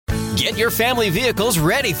Get your family vehicles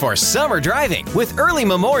ready for summer driving with early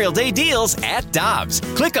Memorial Day deals at Dobbs.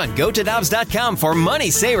 Click on GoToDobbs.com for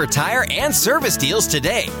money saver tire and service deals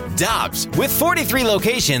today. Dobbs, with 43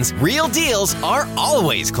 locations, real deals are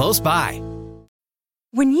always close by.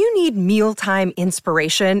 When you need mealtime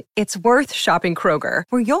inspiration, it's worth shopping Kroger,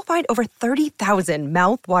 where you'll find over 30,000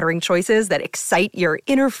 mouth-watering choices that excite your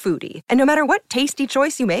inner foodie. And no matter what tasty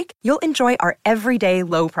choice you make, you'll enjoy our everyday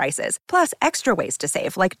low prices, plus extra ways to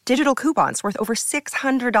save, like digital coupons worth over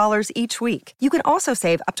 $600 each week. You can also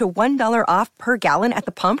save up to $1 off per gallon at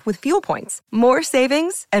the pump with fuel points. More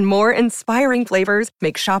savings and more inspiring flavors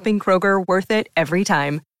make shopping Kroger worth it every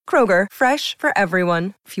time. Kroger, fresh for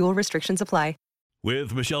everyone. Fuel restrictions apply.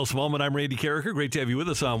 With Michelle Smallman, I'm Randy Carricker. Great to have you with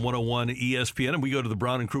us on 101 ESPN. And we go to the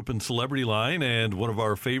Brown and Crouppen Celebrity Line, and one of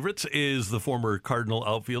our favorites is the former Cardinal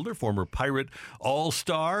outfielder, former Pirate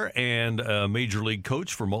All-Star, and Major League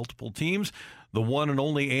coach for multiple teams, the one and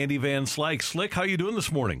only Andy Van Slyke. Slick, how you doing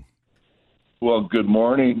this morning? Well, good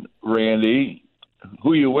morning, Randy.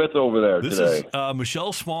 Who are you with over there today?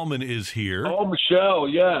 Michelle Smallman is here. Oh, Michelle,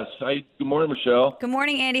 yes. Good morning, Michelle. Good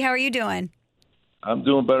morning, Andy. How are you doing? I'm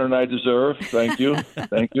doing better than I deserve. Thank you.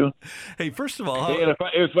 Thank you. Hey, first of all, hey, and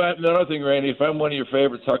another thing, Randy, if I'm one of your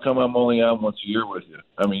favorites, how come I'm only on once a year with you?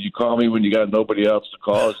 I mean, you call me when you got nobody else to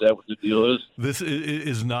call. Is that what the deal is? This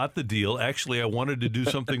is not the deal. Actually, I wanted to do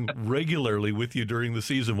something regularly with you during the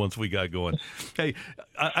season once we got going. Hey,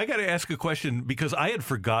 I got to ask a question because I had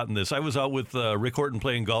forgotten this. I was out with Rick Horton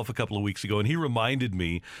playing golf a couple of weeks ago, and he reminded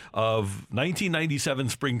me of 1997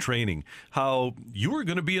 spring training, how you were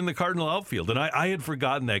going to be in the Cardinal outfield, and I had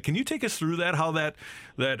forgotten that. Can you take us through that, how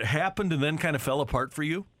that happened and then kind of fell apart for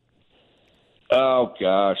you? Oh,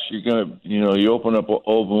 gosh. You open up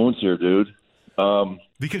old wounds here, dude.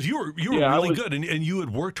 Because you were really good, and you had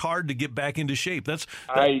worked hard to get back into shape.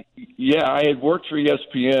 I had worked for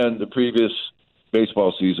ESPN the previous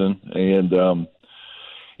baseball season, and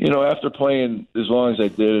after playing as long as I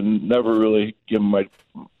did and never really giving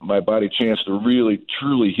my body a chance to really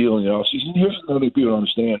truly heal in the offseason. Here's another thing people don't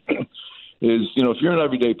understand is, if you're an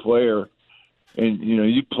everyday player and,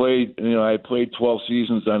 you played, I played 12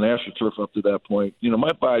 seasons on AstroTurf up to that point,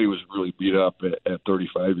 my body was really beat up at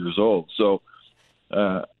 35 years old. So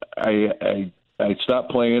I stopped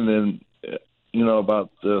playing, and, about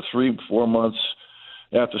 3-4 months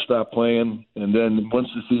after stopped playing, and then once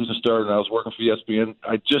the season started and I was working for ESPN,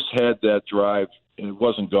 I just had that drive, and it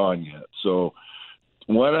wasn't gone yet. So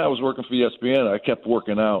when I was working for ESPN, I kept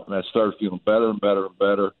working out, and I started feeling better and better and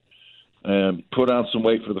better, and put on some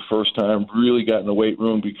weight for the first time, really got in the weight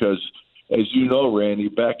room because, as you know, Randy,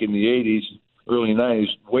 back in the 80s, early 90s,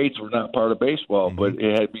 weights were not part of baseball, but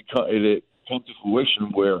it had come to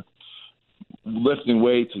fruition where lifting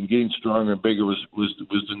weights and getting stronger and bigger was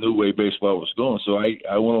the new way baseball was going. So I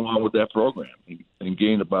went along with that program and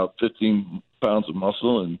gained about 15 pounds of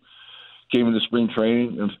muscle and came into spring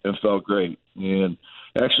training and felt great. And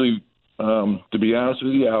actually, to be honest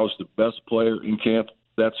with you, I was the best player in camp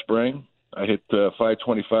that spring. I hit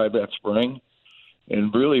 525 that spring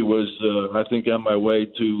and really was, I think, on my way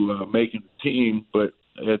to making the team. But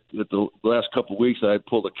at the last couple of weeks, I had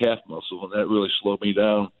pulled a calf muscle, and that really slowed me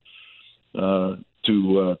down to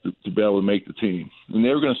be able to make the team. And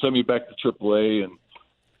they were going to send me back to AAA,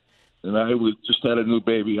 and I just had a new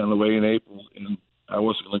baby on the way in April, and I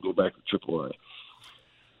wasn't going to go back to AAA.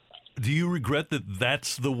 Do you regret that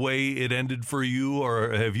that's the way it ended for you,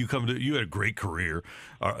 or have you you had a great career?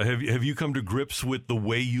 Have you come to grips with the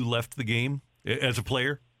way you left the game as a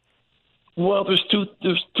player? Well, there's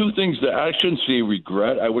two things that I shouldn't say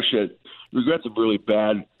regret. I wish regret's a really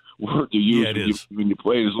bad word to use when you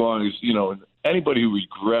play as long as, anybody who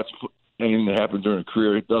regrets anything that happened during a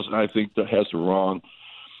career, it doesn't, I think, that has the wrong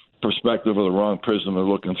perspective or the wrong prism they're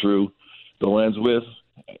looking through the lens with.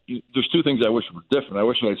 There's two things I wish were different. I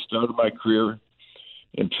wish I had started my career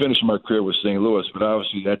and finished my career with St. Louis, but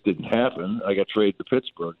obviously that didn't happen. I got traded to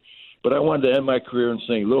Pittsburgh. But I wanted to end my career in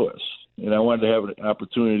St. Louis, and I wanted to have an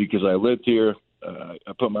opportunity because I lived here.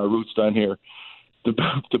 I put my roots down here to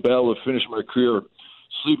be able to finish my career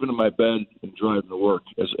sleeping in my bed and driving to work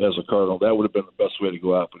as a Cardinal. That would have been the best way to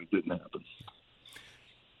go out, but it didn't happen.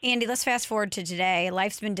 Andy, let's fast forward to today.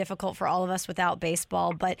 Life's been difficult for all of us without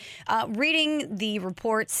baseball, but reading the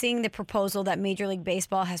report, seeing the proposal that Major League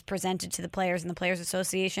Baseball has presented to the players and the Players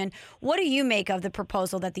Association, what do you make of the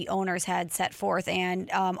proposal that the owners had set forth and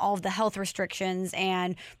all of the health restrictions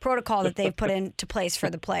and protocol that they've put into place for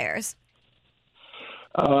the players?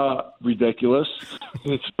 Ridiculous.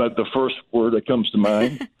 It's but the first word that comes to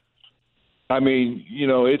mind. I mean,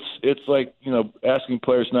 it's like, asking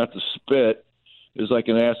players not to spit is I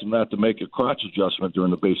can ask them not to make a crotch adjustment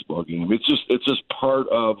during the baseball game. It's just part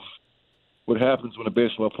of what happens when a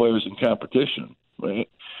baseball player is in competition, right?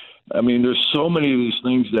 I mean, there's so many of these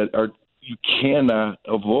things that you cannot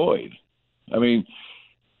avoid. I mean,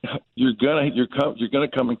 you're gonna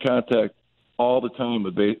come in contact all the time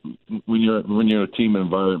when you're in a team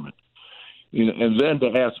environment, and then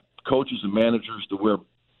to ask coaches and managers to wear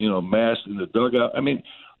masks in the dugout. I mean,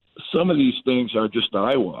 some of these things are just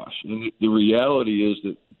eyewash, and the reality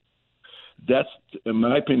is that's, in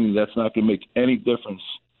my opinion, that's not going to make any difference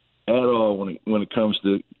at all when it comes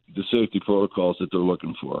to the safety protocols that they're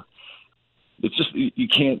looking for. It's just you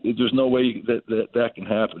can't. There's no way that can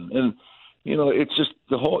happen, and it's just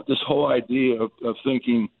this whole idea of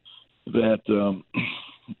thinking that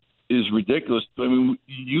is ridiculous. I mean,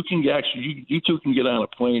 you two can get on a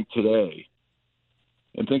plane today.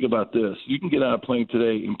 And think about this. You can get on a plane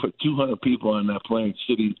today and put 200 people on that plane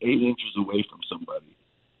sitting 8 inches away from somebody.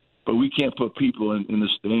 But we can't put people in the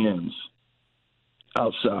stands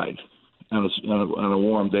outside on a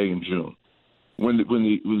warm day in June. When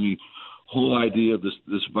the whole idea of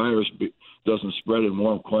this virus doesn't spread in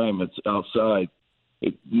warm climates outside,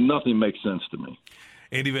 nothing makes sense to me.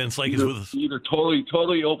 Andy Van Slyke is with us. Either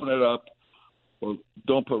totally open it up, or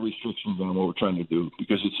don't put restrictions on what we're trying to do,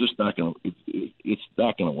 because it's just not going to. It's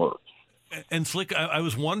not going to work. And Slick, I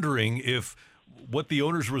was wondering if what the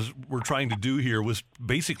owners were trying to do here was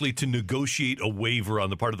basically to negotiate a waiver on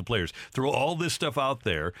the part of the players. Throw all this stuff out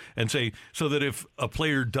there and say, so that if a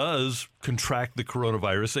player does contract the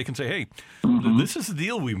coronavirus, they can say, hey, this is the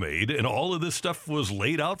deal we made, and all of this stuff was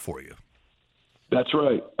laid out for you. That's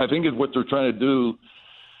right. I think what they're trying to do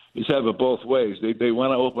is have it both ways. They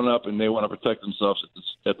want to open up and they want to protect themselves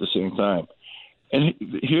at the same time. And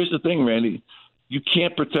here's the thing, Randy. You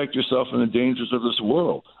can't protect yourself from the dangers of this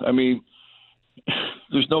world. I mean,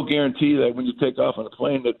 there's no guarantee that when you take off on a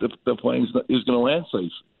plane that the plane is going to land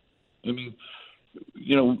safe. I mean,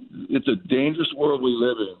 it's a dangerous world we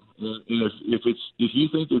live in. And if you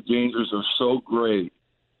think the dangers are so great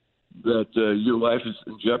that your life is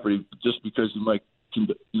in jeopardy just because you might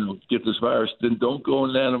get this virus, then don't go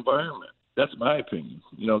in that environment. That's my opinion.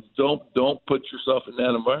 Don't put yourself in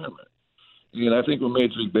that environment. And I think what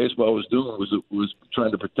Major League Baseball was doing was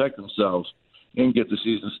trying to protect themselves and get the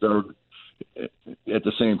season started at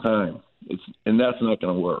the same time. And that's not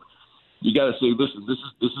going to work. You got to say, listen,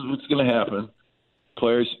 this is what's going to happen.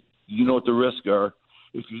 Players, you know what the risks are.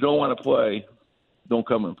 If you don't want to play, don't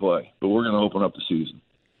come and play. But we're going to open up the season.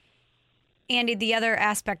 Andy, the other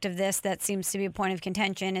aspect of this that seems to be a point of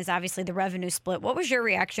contention is obviously the revenue split. What was your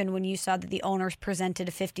reaction when you saw that the owners presented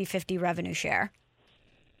a 50-50 revenue share?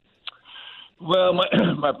 Well,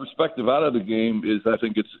 my perspective out of the game is I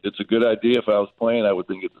think it's a good idea. If I was playing, I would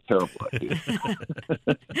think it's a terrible idea.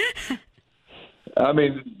 I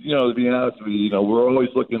mean, to be honest with you, we're always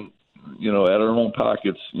looking, at our own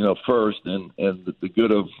pockets, first, and the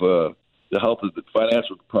good of the health of the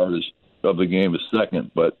financial part of the game is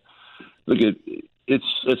second. But look, it's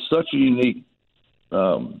such a unique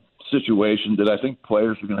situation that I think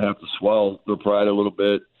players are going to have to swallow their pride a little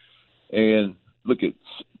bit. And look,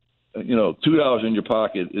 $2 in your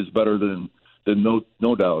pocket is better than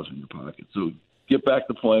no dollars in your pocket. So get back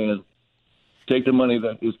to playing, take the money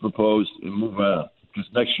that is proposed, and move on. Because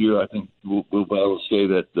next year, I think we'll be able to say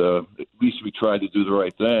that at least we tried to do the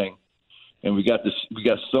right thing, and we got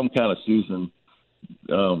some kind of season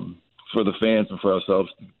for the fans and for ourselves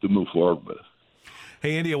to move forward with.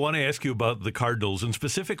 Hey, Andy, I want to ask you about the Cardinals and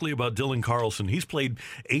specifically about Dylan Carlson. He's played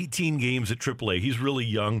 18 games at AAA. He's really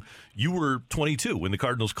young. You were 22 when the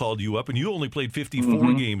Cardinals called you up, and you only played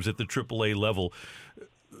 54 games at the AAA level.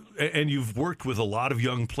 And you've worked with a lot of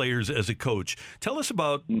young players as a coach. Tell us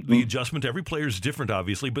about the adjustment. Every player is different,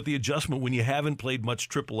 obviously, but the adjustment when you haven't played much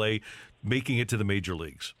AAA, making it to the major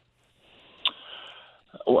leagues.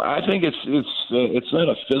 Well, I think it's not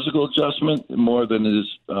a physical adjustment more than it is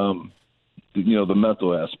the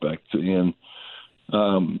mental aspect. And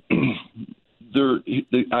I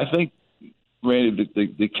think, Randy,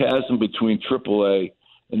 the chasm between AAA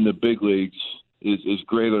and the big leagues is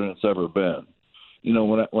greater than it's ever been.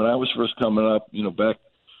 When I was first coming up, back,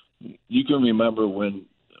 you can remember when,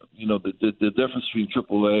 the difference between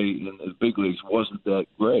AAA and the big leagues wasn't that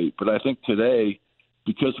great. But I think today,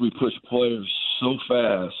 because we push players so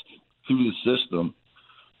fast through the system,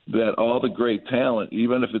 that all the great talent,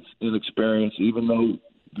 even if it's inexperienced, even though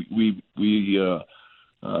we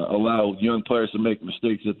allow young players to make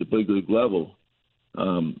mistakes at the big league level,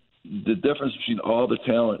 the difference between all the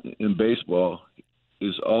talent in baseball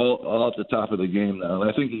is all at the top of the game now. And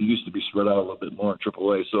I think it used to be spread out a little bit more in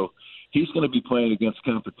AAA. So he's going to be playing against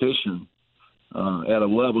competition at a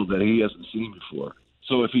level that he hasn't seen before.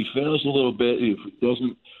 So if he fails a little bit, if he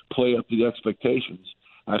doesn't play up to the expectations,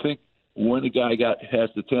 I think when a guy has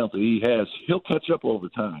the talent that he has, he'll catch up over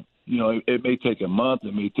time. You know, it may take a month,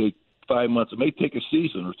 it may take 5 months, it may take a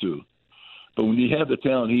season or two. But when you have the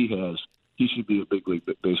talent he has, he should be a big league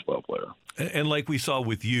baseball player. And like we saw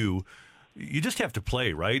with you, you just have to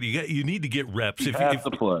play, right? You need to get reps. You have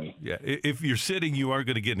to play. Yeah, if you're sitting, you aren't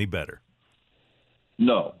going to get any better.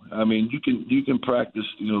 No, I mean you can practice,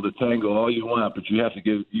 the tango all you want, but you have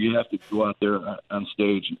to go out there on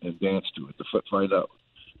stage and dance to it to find out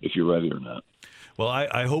if you're ready or not. Well,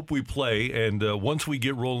 I hope we play, and once we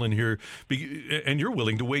get rolling here, and you're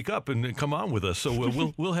willing to wake up and come on with us,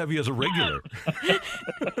 so we'll have you as a regular.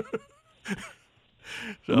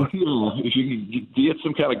 So. If you can get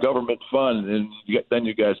some kind of government fund, then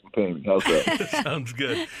you guys can pay me. How's that? Sounds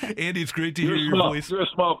good. Andy, it's great to hear your voice. You're a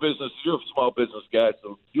small business. You're a small business guy,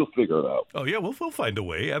 so you'll figure it out. Oh, yeah, we'll find a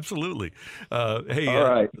way. Absolutely. Hey, all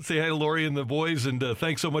right. Say hi to Lori and the boys, and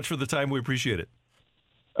thanks so much for the time. We appreciate it.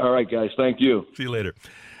 All right, guys. Thank you. See you later.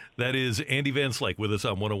 That is Andy Van Slyke with us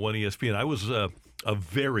on 101 ESPN. I was a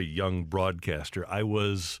very young broadcaster.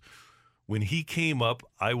 When he came up,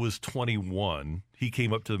 I was 21. He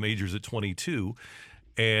came up to the majors at 22,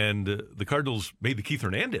 and the Cardinals made the Keith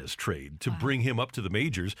Hernandez trade to bring him up to the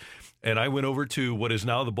majors. And I went over to what is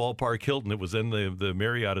now the Ballpark Hilton. It was then the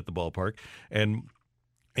Marriott at the ballpark. And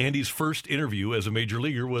Andy's first interview as a major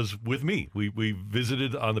leaguer was with me. We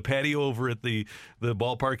visited on the patio over at the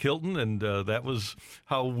Ballpark Hilton, and that was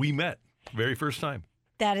how we met, very first time.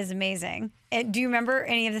 That is amazing. Do you remember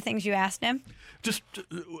any of the things you asked him? Just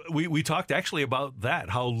we talked actually about that,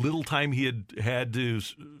 how little time he had to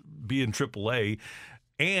be in AAA,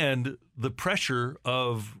 and the pressure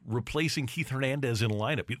of replacing Keith Hernandez in a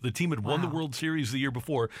lineup. The team had won the World Series the year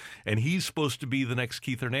before, and he's supposed to be the next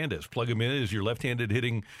Keith Hernandez. Plug him in as your left-handed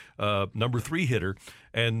hitting number 3 hitter,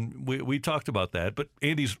 and we talked about that. But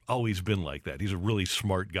Andy's always been like that. He's a really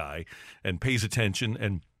smart guy and pays attention,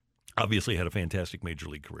 and obviously had a fantastic major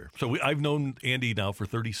league career. So I've known Andy now for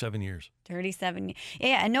 37 years. 37 years.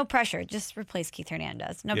 Yeah, and no pressure. Just replace Keith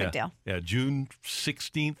Hernandez. No big deal. Yeah, June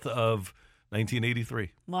 16th of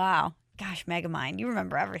 1983. Wow. Gosh, Megamind. You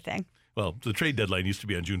remember everything. Well, the trade deadline used to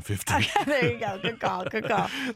be on June 15th. There you go. Good call.